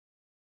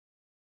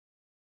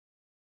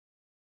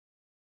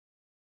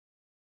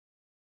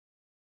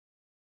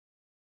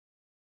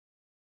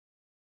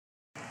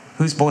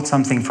Who's bought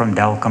something from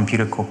Dell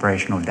Computer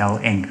Corporation or Dell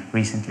Inc.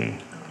 recently?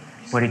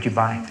 What did you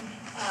buy?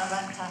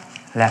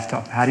 Laptop.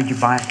 Laptop. How did you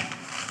buy it?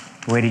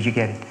 Where did you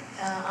get it?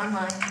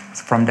 Online.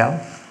 It's from Dell?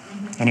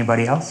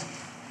 Anybody else?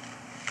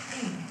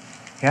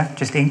 Yeah,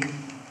 just Inc.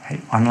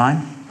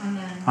 Online?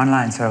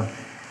 Online. So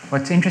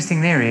what's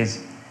interesting there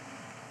is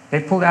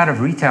they pulled out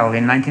of retail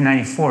in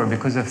 1994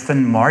 because of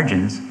thin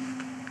margins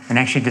and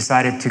actually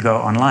decided to go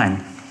online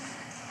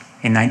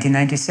in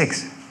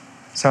 1996.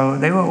 So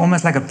they were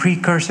almost like a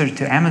precursor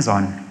to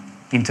Amazon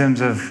in terms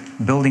of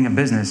building a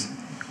business,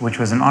 which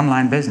was an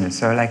online business.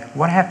 So like,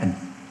 what happened?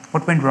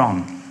 What went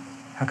wrong?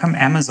 How come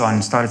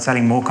Amazon started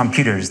selling more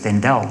computers than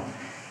Dell?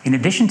 In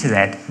addition to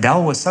that,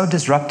 Dell was so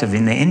disruptive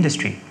in their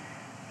industry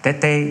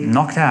that they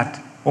knocked out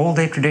all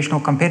their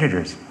traditional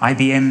competitors.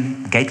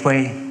 IBM,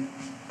 Gateway,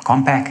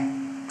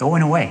 Compaq, they all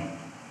went away.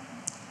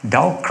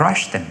 Dell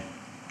crushed them.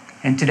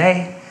 And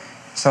today,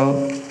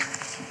 so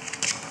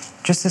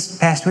just this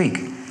past week,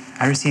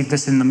 I received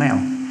this in the mail.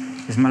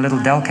 This is my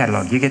little Dell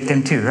catalog. You get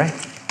them too, right?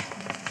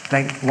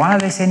 Like, why are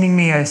they sending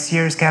me a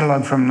Sears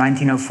catalog from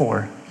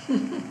 1904? You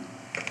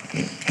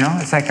know,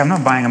 it's like, I'm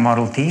not buying a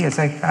Model T. It's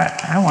like,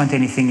 I don't want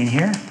anything in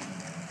here.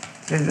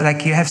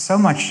 Like, you have so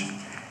much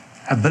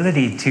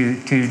ability to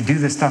do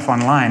this stuff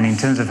online in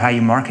terms of how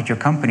you market your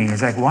company.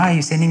 It's like, why are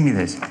you sending me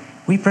this?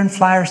 We print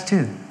flyers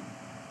too,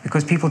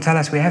 because people tell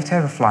us we have to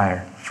have a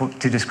flyer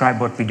to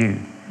describe what we do.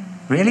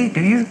 Really?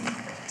 Do you?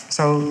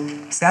 So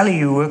Sally,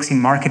 who works in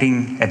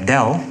marketing at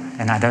Dell,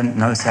 and I don't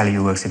know Sally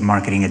who works in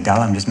marketing at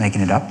Dell, I'm just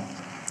making it up.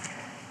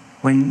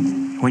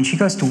 When she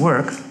goes to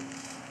work,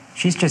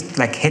 she's just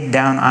like head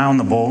down, eye on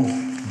the ball,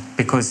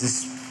 because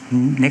this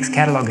next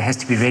catalog has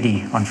to be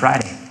ready on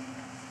Friday.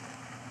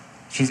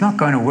 She's not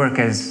going to work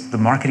as the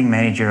marketing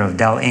manager of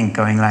Dell Inc.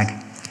 going like,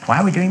 why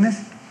are we doing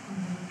this?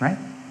 Right?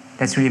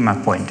 That's really my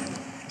point.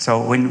 So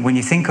when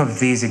you think of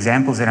these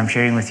examples that I'm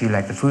sharing with you,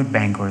 like the food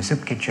bank or a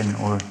soup kitchen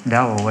or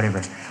Dell or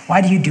whatever, why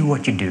do you do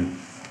what you do?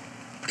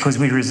 Because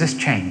we resist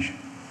change.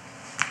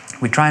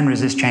 We try and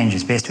resist change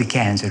as best we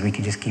can so that we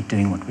can just keep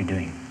doing what we're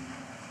doing.